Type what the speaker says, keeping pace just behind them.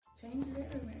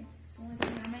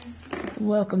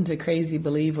Welcome to Crazy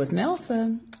Believe with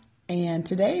Nelsa. And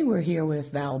today we're here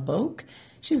with Val Boak.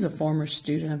 She's a former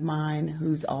student of mine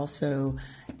who's also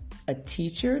a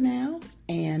teacher now.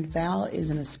 And Val is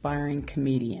an aspiring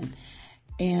comedian.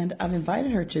 And I've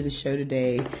invited her to the show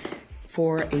today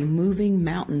for a Moving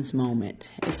Mountains moment.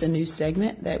 It's a new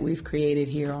segment that we've created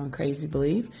here on Crazy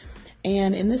Believe.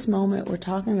 And in this moment, we're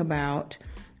talking about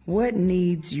what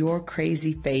needs your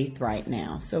crazy faith right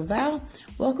now. So Val,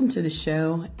 welcome to the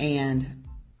show and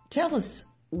tell us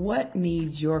what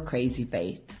needs your crazy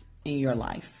faith in your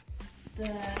life.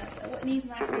 What needs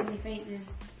my crazy faith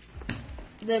is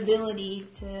the ability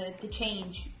to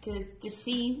change, to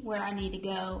see where I need to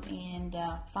go and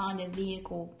find a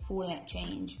vehicle for that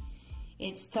change.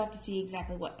 It's tough to see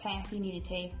exactly what path you need to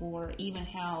take or even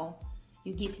how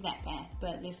you get to that path,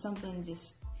 but there's something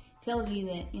just tells you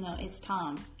that, it's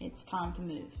time to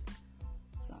move.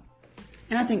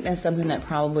 And I think that's something that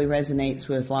probably resonates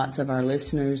with lots of our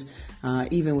listeners,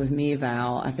 even with me,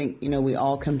 Val. I think, we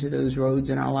all come to those roads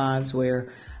in our lives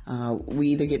where we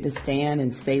either get to stand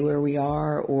and stay where we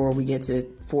are or we get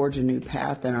to forge a new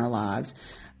path in our lives.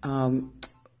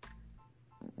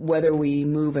 Whether we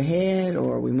move ahead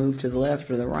or we move to the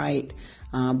left or the right,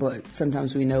 but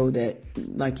sometimes we know that,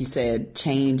 like you said,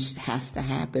 change has to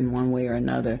happen one way or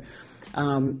another.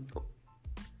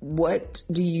 What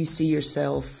do you see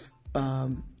yourself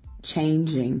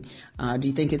changing? Do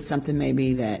you think it's something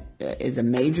maybe that is a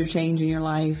major change in your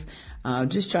life?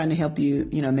 Just trying to help you,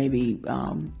 maybe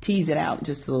tease it out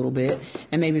just a little bit.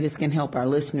 And maybe this can help our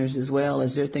listeners as well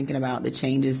as they're thinking about the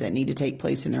changes that need to take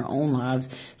place in their own lives.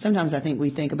 Sometimes I think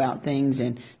we think about things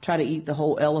and try to eat the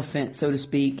whole elephant, so to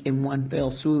speak, in one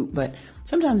fell swoop. But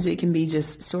sometimes it can be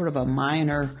just sort of a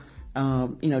minor,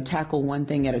 tackle one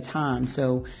thing at a time.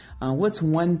 So what's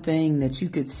one thing that you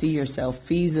could see yourself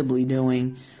feasibly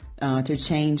doing to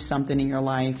change something in your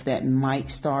life that might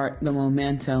start the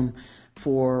momentum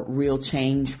for real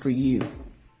change for you?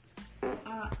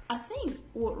 I think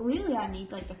what really I need,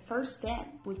 the first step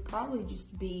would probably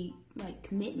just be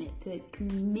commitment, to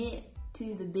commit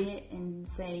to the bit and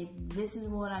say, this is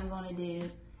what I'm going to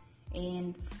do,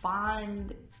 and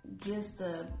find just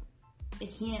a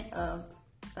hint of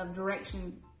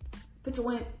direction. Put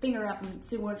your finger up and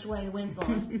see which way the wind's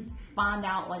blowing. Find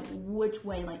out which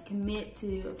way, commit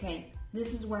to, okay,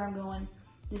 this is where I'm going.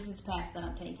 This is the path that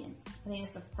I'm taking. I think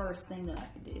that's the first thing that I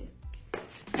could do.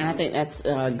 And I think that's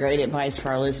great advice for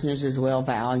our listeners as well,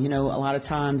 Val. A lot of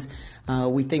times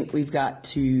we think we've got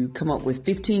to come up with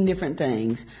 15 different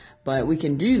things, but we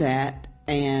can do that,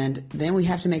 and then we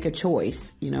have to make a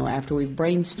choice. After we've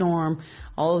brainstormed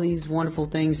all of these wonderful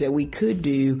things that we could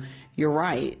do, you're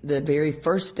right. The very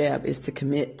first step is to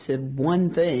commit to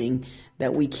one thing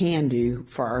that we can do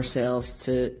for ourselves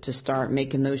to start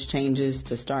making those changes,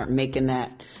 to start making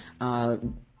that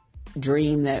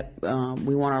dream that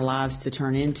we want our lives to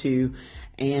turn into.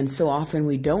 And so often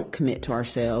we don't commit to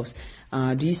ourselves.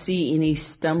 Do you see any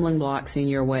stumbling blocks in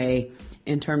your way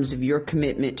in terms of your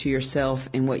commitment to yourself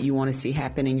and what you want to see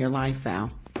happen in your life,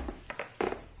 Val?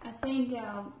 I think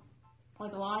a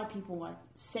lot of people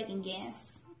second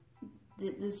guess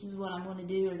that this is what I'm going to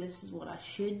do or this is what I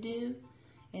should do.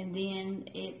 And then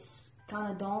it's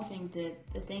kind of daunting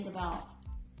to think about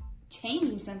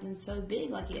changing something so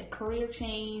big, like a career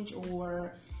change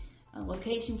or a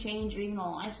location change or even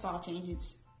a lifestyle change.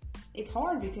 It's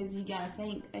hard because you got to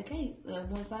think, okay,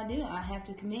 once I do it, I have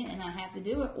to commit and I have to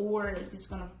do it, or it's just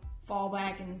going to fall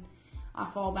back and I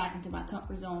fall back into my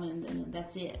comfort zone and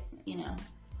that's it,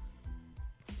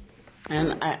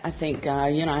 And I think, I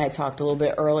had talked a little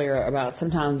bit earlier about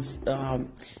sometimes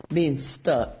being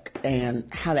stuck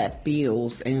and how that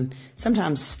feels. And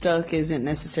sometimes stuck isn't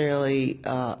necessarily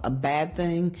a bad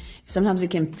thing. Sometimes it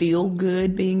can feel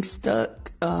good being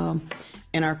stuck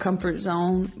in our comfort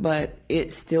zone, but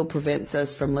it still prevents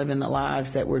us from living the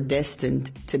lives that we're destined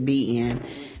to be in.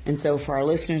 And so for our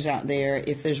listeners out there,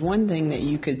 if there's one thing that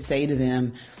you could say to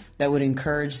them that would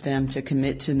encourage them to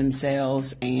commit to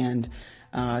themselves and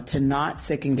to not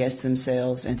second guess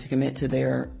themselves and to commit to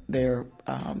their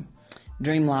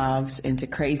dream lives and to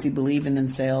crazy believe in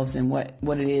themselves and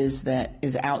what it is that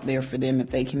is out there for them,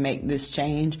 if they can make this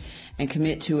change and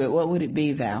commit to it, what would it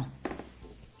be, Val?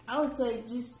 I would say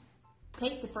just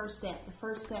take the first step. The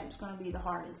first step is going to be the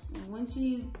hardest. And once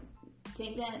you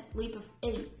take that leap of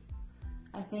faith,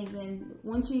 I think then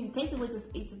once you take the leap of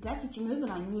faith, that's what you're moving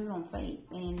on. You're moving on faith.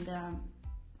 And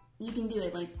you can do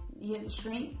it. You have the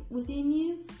strength within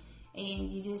you,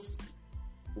 and you just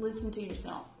listen to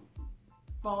yourself.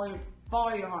 Follow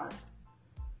your heart.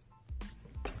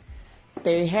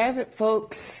 There you have it,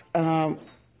 folks.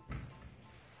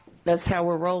 that's how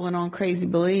we're rolling on Crazy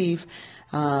Believe.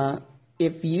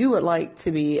 If you would like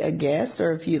to be a guest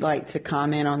or if you'd like to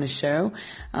comment on the show,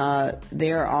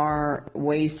 there are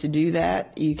ways to do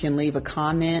that. You can leave a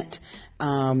comment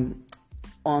on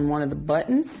one of the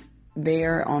buttons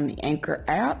there on the Anchor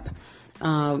app.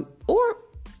 Or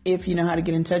if you know how to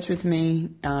get in touch with me,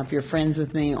 if you're friends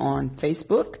with me on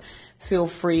Facebook, feel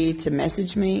free to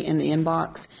message me in the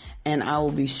inbox, and I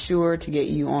will be sure to get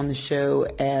you on the show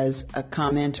as a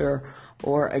commenter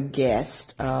or a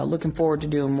guest. Looking forward to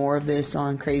doing more of this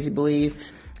on Crazy Believe.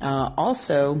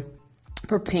 Also,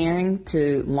 preparing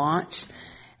to launch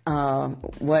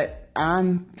what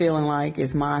I'm feeling like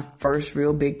is my first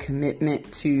real big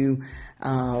commitment to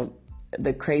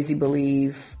the Crazy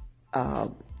Believe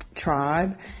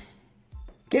tribe.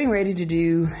 Getting ready to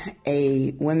do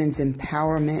a women's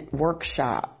empowerment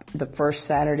workshop the first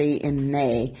Saturday in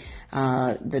May.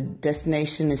 The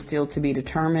destination is still to be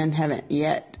determined. Haven't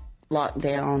yet locked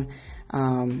down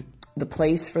the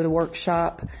place for the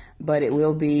workshop, but it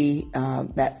will be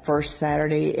that first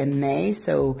Saturday in May.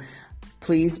 So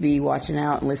please be watching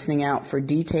out and listening out for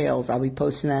details. I'll be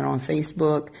posting that on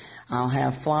Facebook. I'll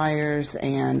have flyers,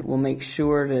 and we'll make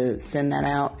sure to send that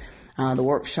out. The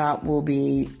workshop will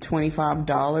be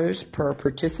 $25 per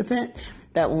participant.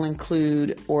 That will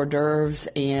include hors d'oeuvres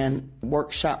and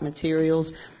workshop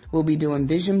materials. We'll be doing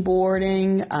vision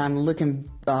boarding. I'm looking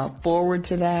forward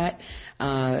to that.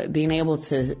 Being able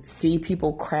to see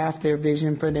people craft their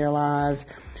vision for their lives.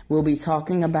 We'll be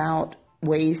talking about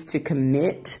ways to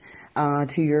commit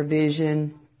to your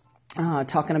vision,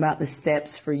 talking about the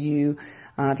steps for you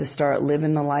to start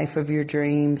living the life of your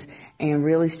dreams, and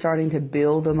really starting to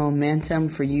build the momentum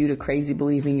for you to crazy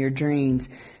believing your dreams.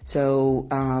 So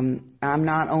I'm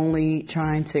not only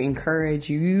trying to encourage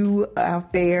you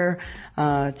out there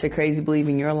to crazy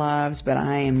believing your lives, but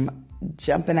I am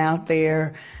jumping out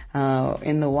there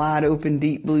in the wide open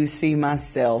deep blue sea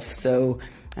myself. So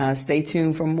stay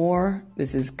tuned for more.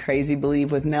 This is Crazy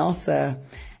Believe with Nelsa.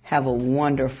 Have a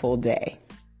wonderful day.